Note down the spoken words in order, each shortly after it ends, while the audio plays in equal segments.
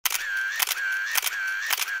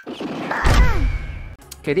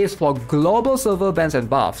Okay, this is for global server bans and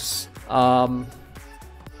buffs. I'm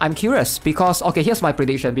curious because, okay, here's my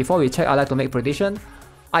prediction. Before we check, I like to make prediction.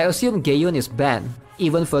 I assume Gaeun is banned,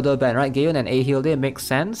 even further banned, right? Gaeun and Ahilde makes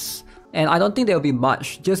sense. And I don't think there'll be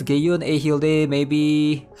much. Just Gaeun, Ahilde,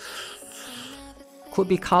 maybe... Could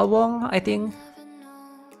be Kalwong, I think.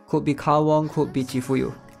 Could be Kalwong, could be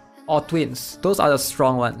Chifuyu. Or Twins. Those are the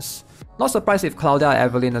strong ones. Not surprised if Claudia or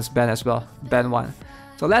Evelyn is banned as well. Ban 1.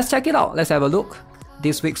 So let's check it out. Let's have a look.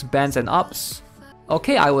 This week's bans and ups.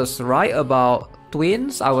 Okay, I was right about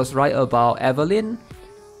Twins. I was right about Evelyn.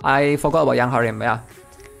 I forgot about Young Harim, yeah.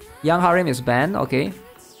 Young Harim is banned, okay.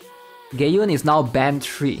 Gaeun is now banned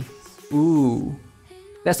 3. Ooh.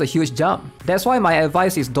 That's a huge jump. That's why my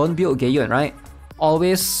advice is don't build Gaeun, right?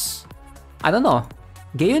 Always... I don't know.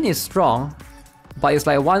 Gaeun is strong, but it's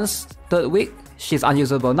like once third week, she's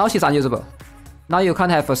unusable. Now she's unusable. Now you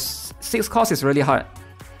can't have a 6 cost, is really hard.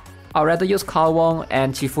 I'd rather use Kalwong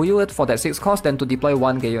and Chifuyu for that 6 cost than to deploy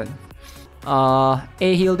 1 Gaeun.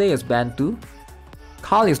 Ahilde is banned too.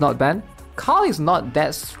 Karl is not banned. Karl is not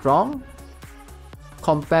that strong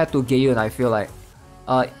compared to Gaeun, I feel like.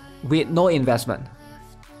 With no investment.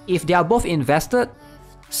 If they are both invested,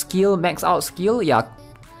 skill, max out skill, yeah.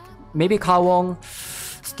 Maybe Kalwong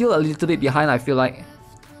still a little bit behind, I feel like.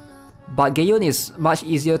 But Gaeun is much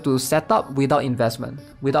easier to set up without investment.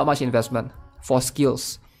 Without much investment for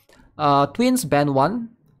skills. Twins ban 1.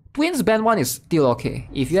 Twins ban 1 is still okay.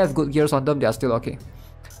 If you have good gears on them, they are still okay.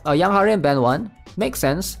 Young Harem ban 1. Makes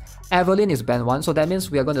sense. Evelyn is ban 1. So that means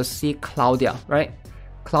we are going to see Claudia, right?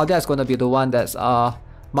 Claudia is going to be the one that's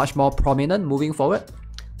much more prominent moving forward.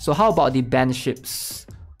 So how about the ban ships?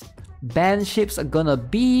 Ban ships are gonna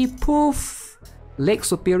be poof. Lake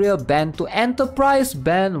Superior ban 2. Enterprise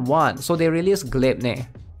ban 1. So they released Gleipnir.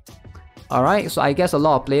 Alright, so I guess a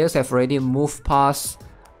lot of players have already moved past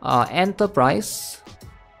Enterprise.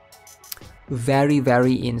 Very,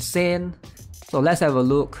 very insane. So let's have a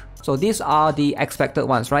look. So these are the expected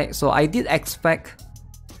ones, right? So I did expect...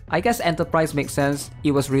 I guess Enterprise makes sense.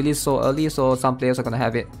 It was released so early, so some players are gonna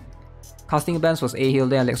have it. Casting bans was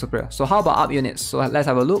Ahilde and Lake Superior. So how about up units? So let's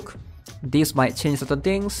have a look. This might change certain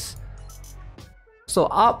things. So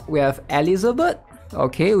up, we have Elizabeth.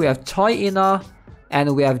 Okay, we have Choi Ina.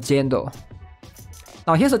 And we have Jendo.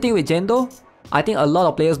 Now here's the thing with Jendo. I think a lot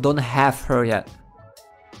of players don't have her yet.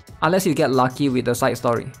 Unless you get lucky with the side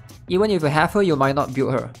story. Even if you have her, you might not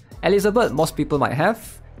build her. Elizabeth, most people might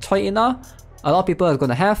have. Choi Ina, a lot of people are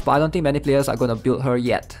gonna have, but I don't think many players are gonna build her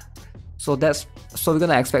yet. So we're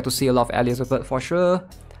gonna expect to see a lot of Elizabeth for sure.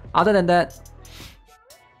 Other than that,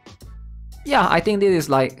 yeah, I think this is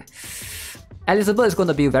like... Elizabeth is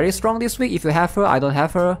gonna be very strong this week. If you have her, I don't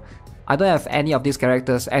have her. I don't have any of these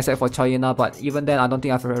characters except for Choi Ina, but even then I don't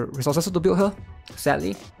think I have resources to build her,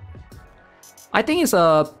 sadly. I think it's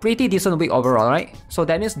a pretty decent week overall, right? So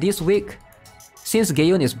that means this week, since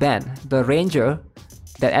Gaeun is banned, the ranger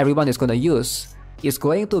that everyone is gonna use is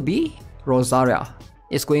going to be Rosaria.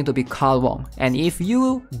 It's going to be Kalwong. And if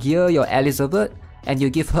you gear your Elizabeth and you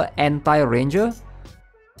give her anti-ranger,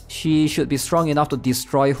 she should be strong enough to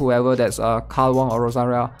destroy whoever that's Kalwong or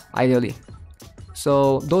Rosaria, ideally.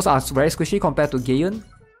 So those are very squishy compared to Gaeun.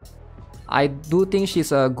 I do think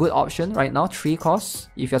she's a good option right now, 3 costs.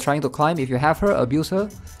 If you're trying to climb, if you have her, abuse her,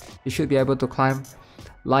 you should be able to climb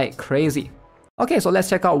like crazy. Okay, so let's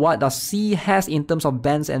check out what does C has in terms of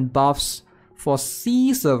bans and buffs for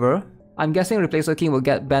C server. I'm guessing Replacer King will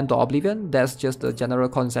get banned to Oblivion. That's just the general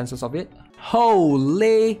consensus of it.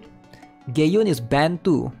 Holy! Gaeun is banned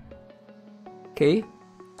too. Okay.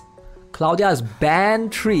 Claudia is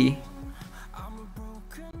banned 3.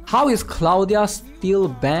 How is Claudia still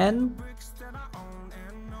banned?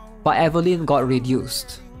 But Evelyn got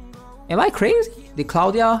reduced. Am I crazy? Did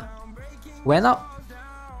Claudia went up?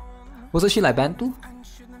 Wasn't she like banned too?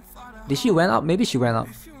 Did she went up? Maybe she went up.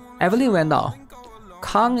 Evelyn went down.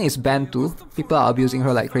 Kang is banned too. People are abusing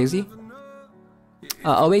her like crazy.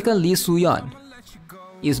 Awaken Lee Suyeon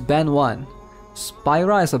is banned 1.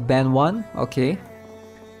 Spyra is a banned 1. Okay.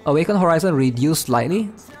 Awaken Horizon reduced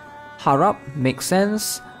slightly. Harap makes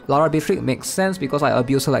sense. Laura Beatrix makes sense because I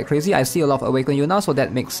abuse her like crazy. I see a lot of Awaken Yuna, so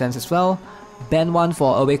that makes sense as well. Ban 1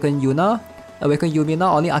 for Awaken Yuna. Awaken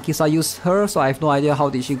Yumina, only Akisa used her, so I have no idea how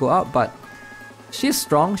did she go up, but she's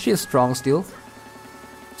strong still.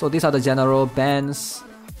 So these are the general bans.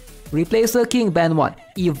 Replacer King ban 1.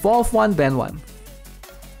 Evolve 1 ban 1.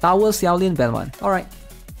 Tower Xiaolin ban 1. Alright.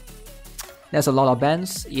 That's a lot of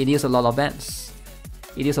bans. It is a lot of bans.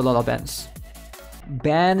 It is a lot of bans.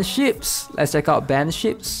 Ban ships. Let's check out ban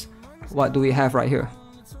ships. What do we have right here?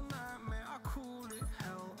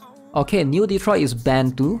 Okay, New Detroit is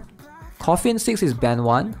band 2. Coffin 6 is band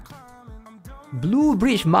 1. Blue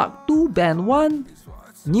Bridge Mark II band 1.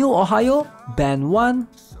 New Ohio band 1.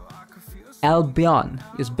 Albion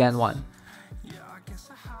is band 1.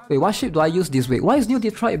 Wait, what ship do I use this week? Why is New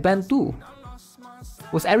Detroit band 2?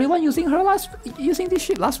 Was everyone using this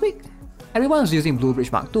ship last week? Everyone was using Blue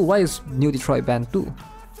Bridge Mark II. Why is New Detroit band 2?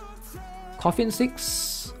 Coffin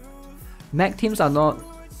 6. Mag teams are not...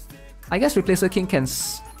 I guess Replacer King can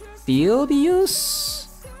still be used?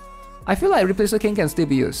 I feel like Replacer King can still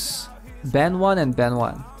be used. Band 1 and Band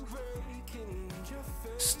 1.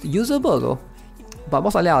 Usable though. But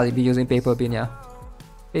most likely I'll be using Paper Bean, yeah.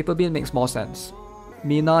 Paper Bean makes more sense.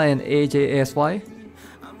 Mina and AJASY.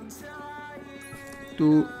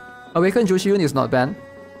 To Awaken Jushiyun is not banned.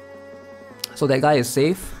 So that guy is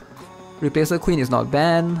safe. Replacer Queen is not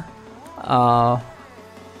banned.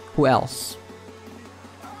 Who else?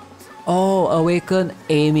 Oh, Awaken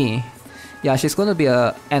Amy. Yeah, she's gonna be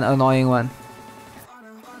an annoying one.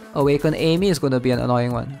 Awaken Amy is gonna be an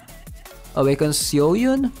annoying one. Awaken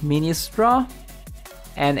Seoyun, Ministra,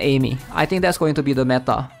 and Amy. I think that's going to be the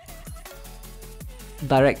meta.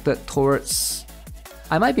 Directed towards...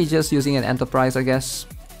 I might be just using an Enterprise, I guess.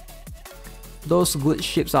 Those good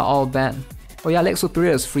ships are all banned. Oh yeah, Lake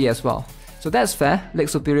Superior is free as well. So that's fair. Lake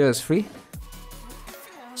Superior is free.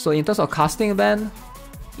 So in terms of casting ban,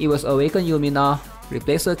 it was Awaken Yumina,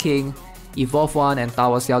 Replacer King, Evolve 1, and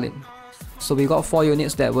Tower Xiaolin. So we got 4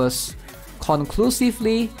 units that was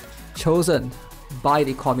conclusively chosen by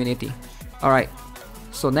the community. Alright,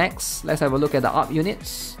 so next, let's have a look at the up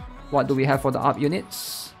units. What do we have for the up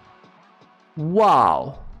units?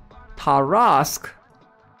 Wow! Tarask!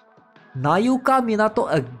 Nayuka Minato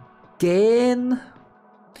again?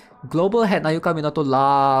 Global had Nayuka Minato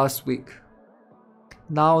last week.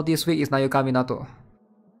 Now this week is Nayuka Minato.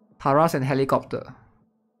 Tarask and Helicopter.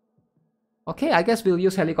 Okay, I guess we'll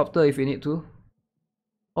use Helicopter if we need to.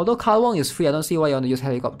 Although Carl Wong is free, I don't see why you want to use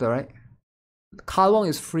Helicopter, right? Carl Wong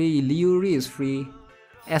is free, Liuri is free.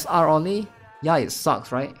 SR only? Yeah, it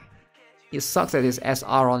sucks, right? It sucks that it's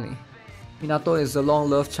SR only. Minato is the long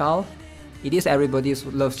love child. It is everybody's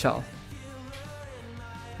love child.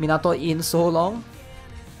 Minato in so long.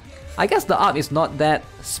 I guess the up is not that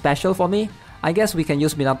special for me. I guess we can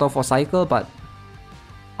use Minato for cycle, but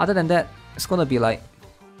other than that, it's gonna be like...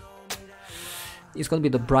 It's gonna be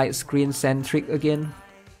the bright screen centric again.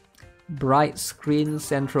 Bright screen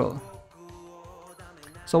central.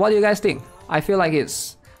 So what do you guys think? I feel like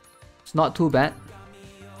it's not too bad.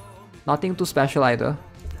 Nothing too special either.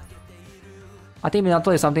 I think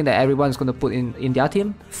Minato is something that everyone is gonna put in their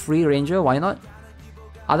team. Free Ranger, why not?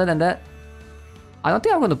 Other than that, I don't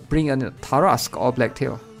think I'm gonna bring a Tarask or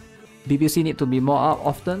Blacktail. BBC need to be more up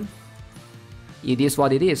often. It is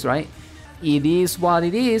what it is, right? It is what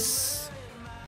it is.